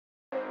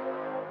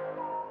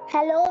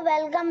Hello,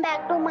 welcome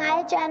back to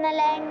my channel,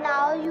 and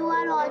now you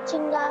are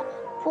watching a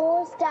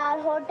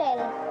 4-star hotel.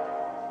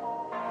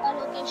 The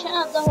location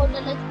of the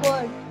hotel is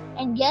good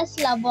and guests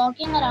love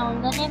walking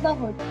around the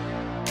neighborhood.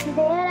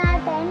 There are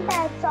 10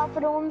 types of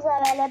rooms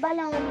available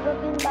on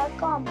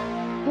booking.com.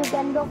 You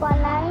can book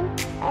online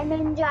and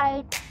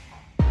enjoy it.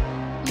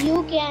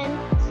 You can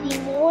see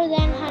more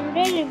than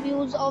 100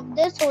 reviews of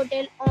this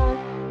hotel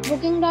on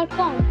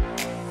booking.com.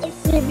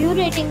 Its review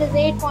rating is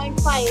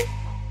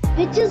 8.5,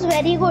 which is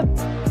very good.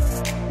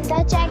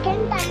 The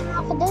check-in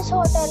time of this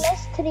hotel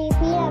is 3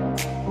 p.m.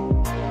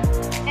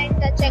 and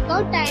the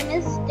checkout time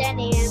is 10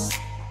 a.m.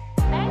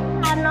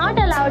 Pets are not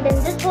allowed in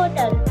this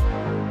hotel.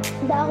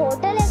 The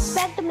hotel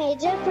accepts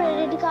major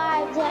credit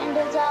cards and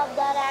reserves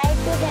the right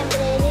to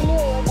temporarily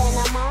hold an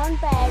amount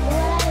prior to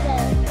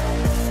arrival.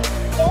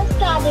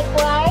 Guests are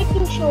required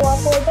to show a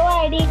photo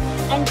ID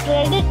and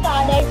credit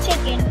card at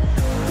check-in.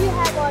 If you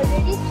have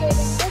already stayed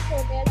in this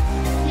hotel,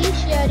 please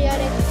share your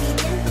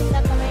experience in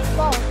the comment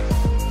box.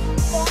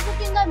 For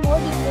booking or more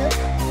details,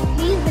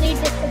 please read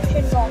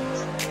description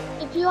box.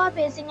 If you are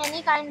facing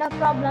any kind of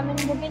problem in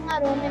booking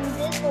a room in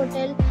this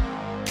hotel,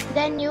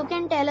 then you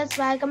can tell us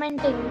by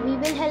commenting. We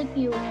will help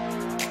you.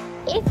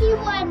 If you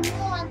are new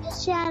on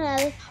this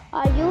channel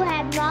or you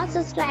have not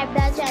subscribed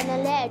our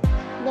channel yet,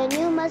 then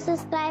you must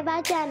subscribe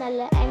our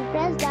channel and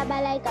press the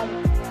bell icon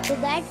so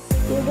that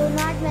you do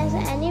not miss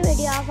any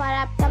video of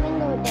our upcoming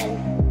hotel.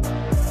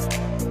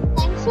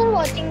 Thanks for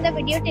watching the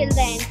video till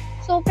the end.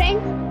 So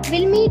friends,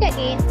 we'll meet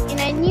again in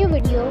a new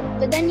video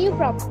with a new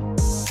property.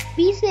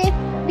 Be safe,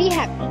 be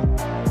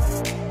happy.